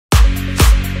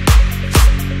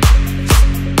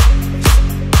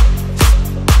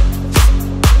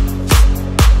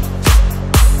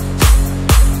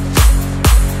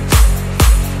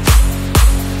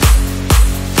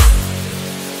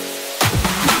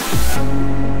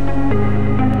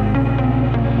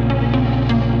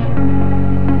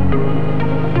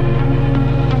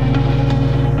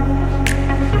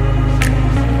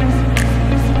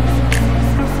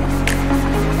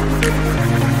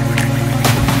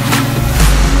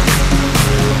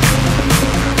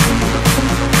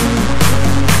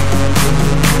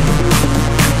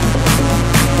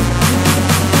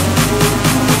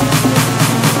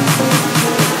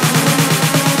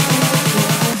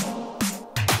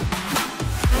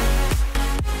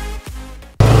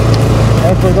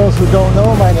those who don't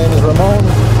know, my name is Ramon.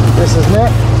 This is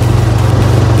Nick.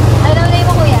 Ano name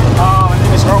mo, kuya? My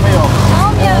name is Romeo.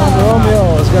 And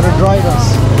Romeo is going to drive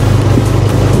us.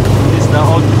 It's the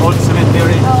old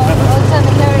cemetery. Oh, old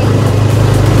cemetery.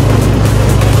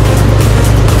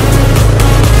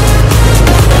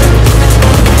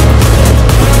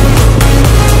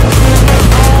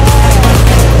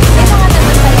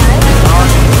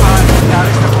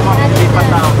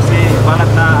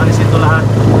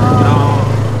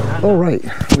 All right,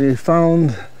 we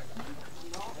found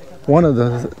one of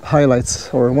the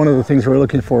highlights, or one of the things we're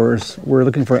looking for is we're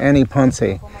looking for Annie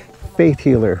Ponce, faith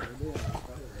healer.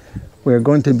 We're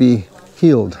going to be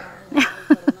healed.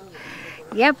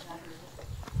 Yep.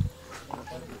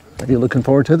 Are you looking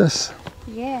forward to this?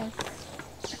 Yes.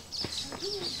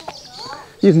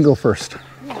 You can go first.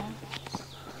 Yeah.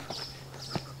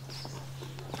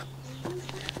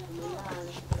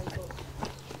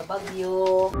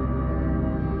 Bagyo.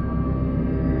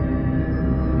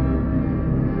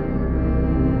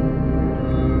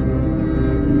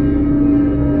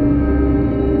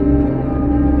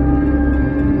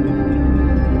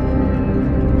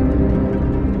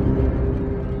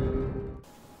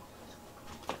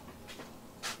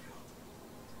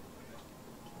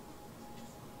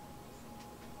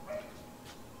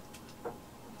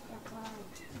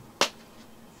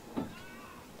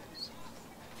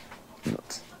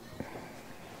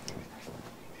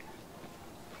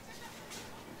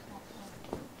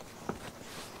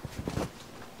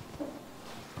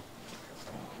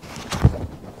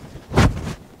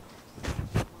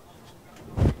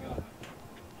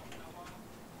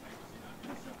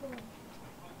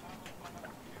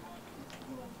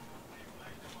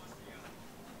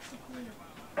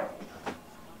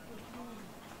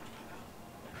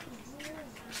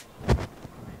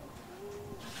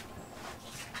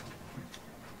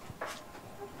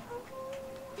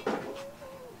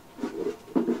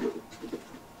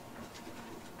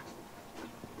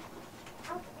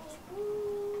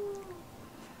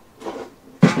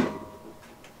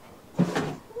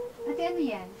 Ate, ano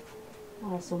yan?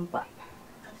 Sumpa.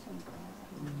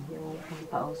 Yung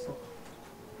pampausok.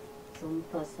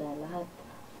 Sumpa sa lahat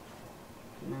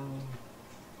ng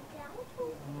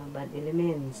mga bad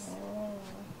elements.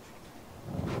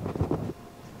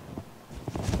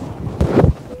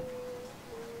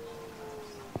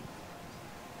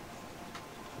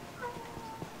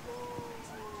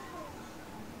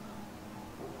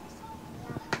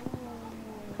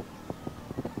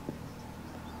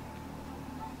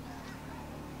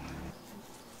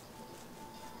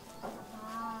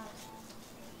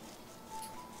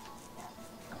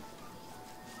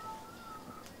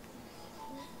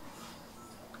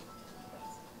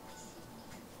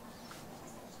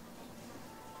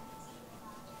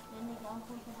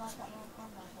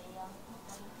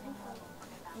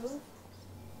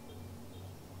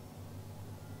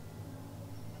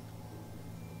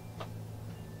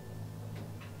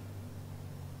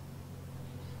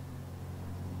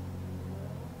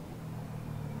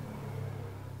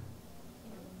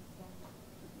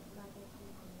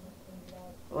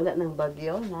 Wala nang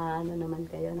bagyo na ano naman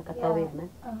kayo, nakatawid na.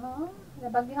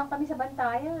 Nabagyohan kami sa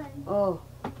bantayan. Oh.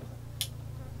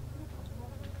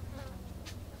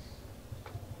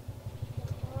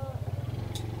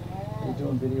 Are you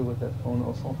doing video with that phone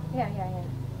also? Yeah.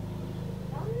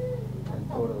 And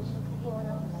photos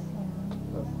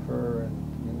of her and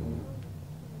me.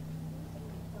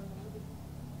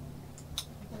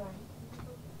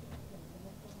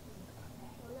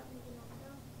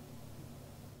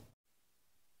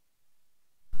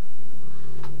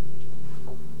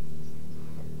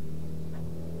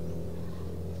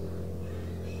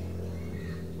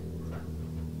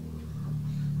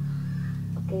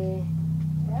 Okay.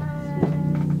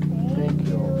 Thank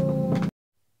you.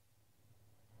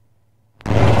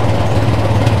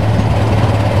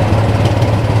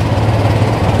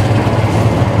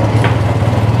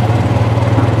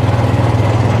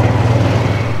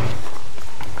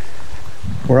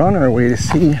 We're on our way to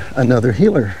see another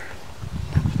healer.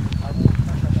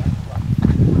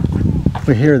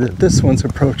 We hear that this one's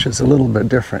approach is a little bit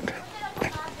different,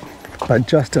 but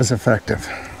just as effective.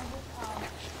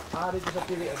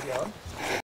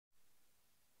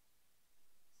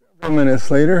 Several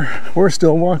minutes later, we're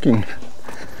still walking,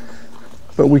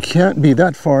 but we can't be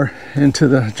that far into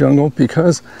the jungle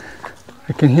because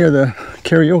I can hear the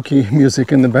karaoke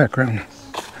music in the background.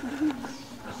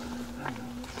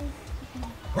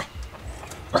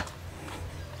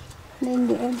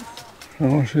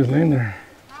 Oh, she's laying there.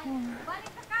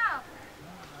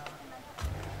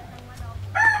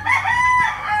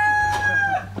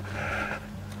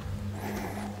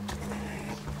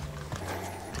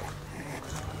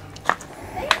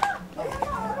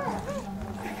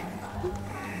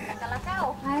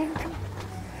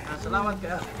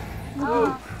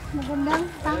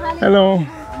 Hello.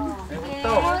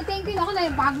 Oh, thank you. Ako na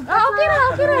yung bago. Okay ra,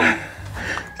 okay ra.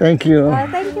 Thank you.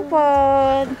 Thank you po.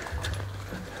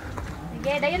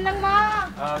 Sige, dayon lang mo.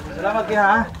 Salamat kayo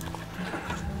ha.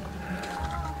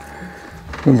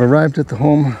 We've arrived at the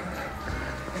home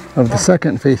of the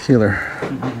second faith healer.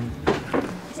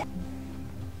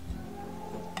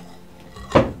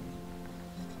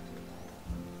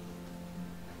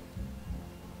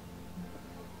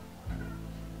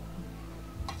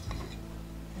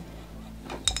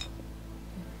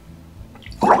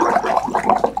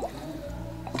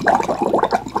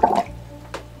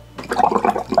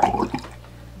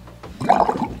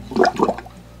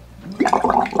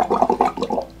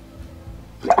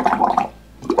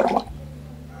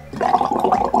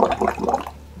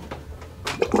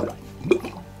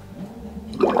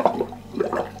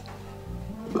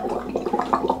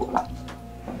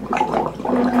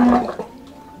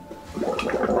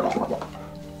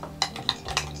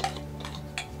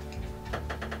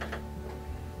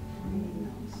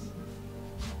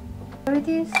 There it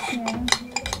is.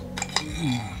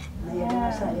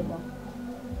 Yeah.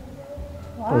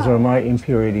 Those are my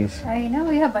impurities. I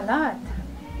know, you have a lot.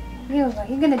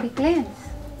 You're gonna be cleansed.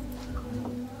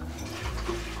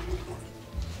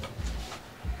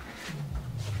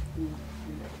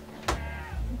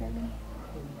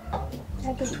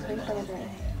 My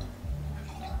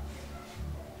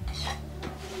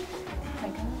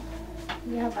God.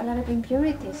 You have a lot of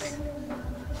impurities.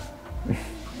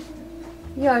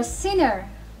 You are a sinner.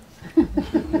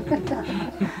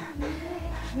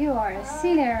 You are a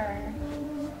sinner.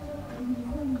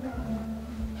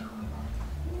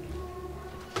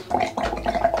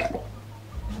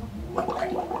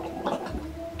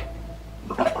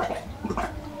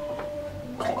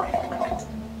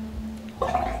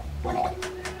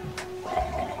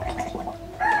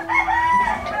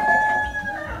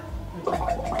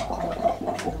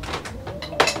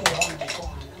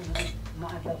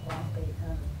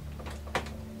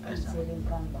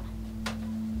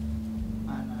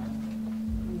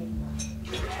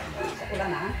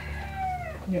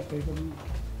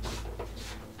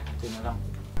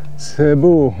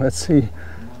 Cebu, let's see,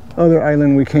 other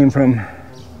island we came from.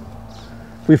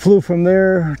 We flew from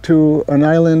there to an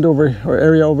island or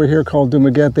area over here called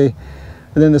Dumaguete,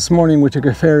 and then this morning we took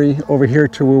a ferry over here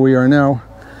to where we are now,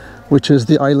 which is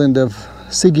the island of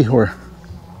Siquijor.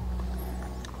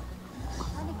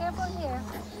 Be careful here.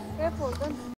 Careful.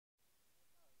 Don't.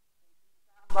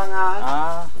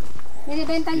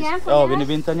 Binibenta niya? Oh,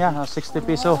 binibenta niya 60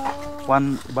 peso.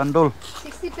 One bundle.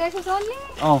 60 pesos only?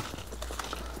 Oh.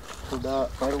 For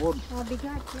the firewood. Oh,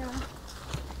 bigat, yeah.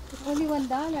 It's only $1.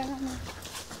 Ano?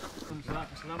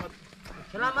 Salamat.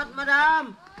 Salamat,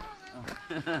 madam.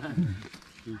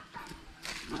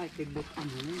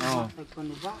 Oh.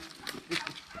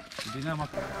 Hindi na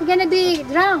You're gonna be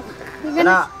drunk. You're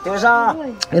gonna... Tiyosa.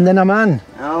 Hindi naman.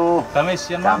 Oo. Tamis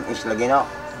yan, ma'am. Tamis lagi no.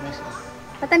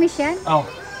 Patamis yan? Oh.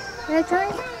 Can I try?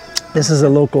 This is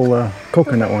a local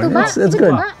coconut one. Tuba? It's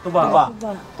good. Tuba.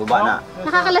 Tuba na.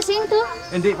 Nakakalasing to?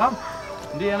 Hindi, ma'am.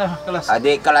 Hindi yan kalas.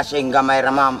 Adi kalasing gamay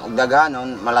ra ma'am ug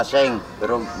daghanon malasing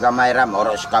pero gamay ra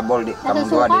oros kabol di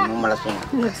kamudwa di mo malasing.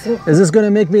 Is this going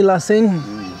to make me lasing?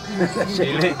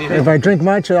 Dili. If I drink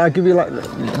much, I could be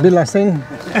lasing.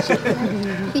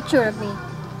 Picture of me.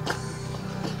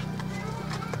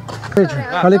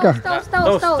 Halika.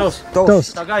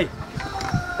 Toast.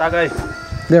 Tagay.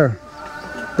 There.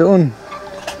 Doon.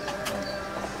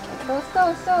 Toast.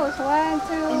 1,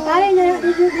 2. Kaya na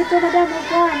dito madam,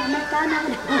 may tanang.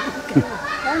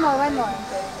 One more.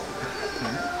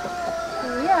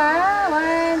 Yeah,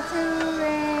 1, 2,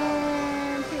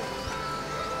 and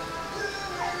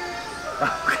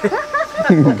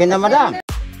 3. Okay na madam.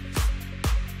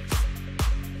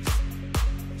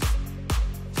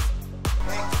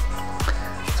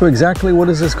 So exactly what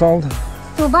is this called?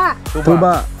 Tuba.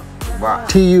 Tuba.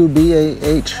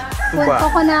 T-U-B-A-H.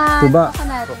 Coconut. Tuba.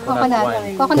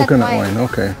 Coconut wine.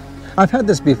 Okay. I've had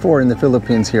this before in the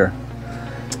Philippines here.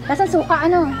 Nasa suka,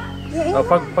 ano?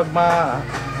 Pag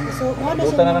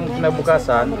buta na ng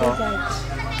kinabukasan,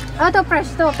 Oh, to fresh.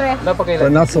 napakailan.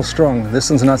 But not so strong. This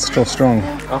one's not so strong.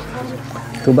 Oh.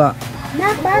 Tuba.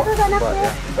 Baso ka na po.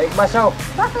 Baik basaw.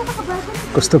 Baso ka ka baso.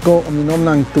 Gusto ko uminom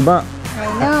ng tuba. I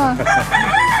know.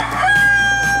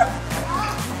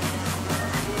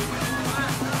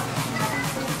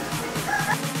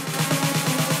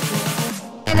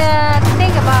 And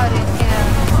think about it, you know.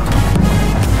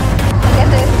 I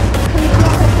get it.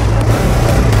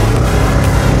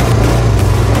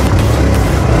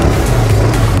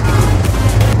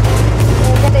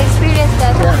 You get to experience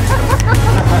that.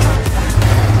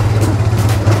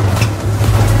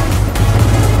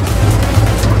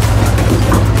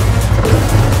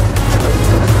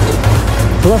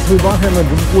 Plus, we bought him the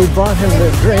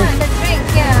drink. Yeah, the drink,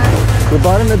 yeah. We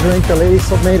bought him the drink. The lady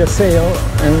made a sale,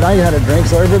 and I had a drink,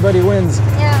 so everybody wins.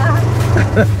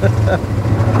 Yeah.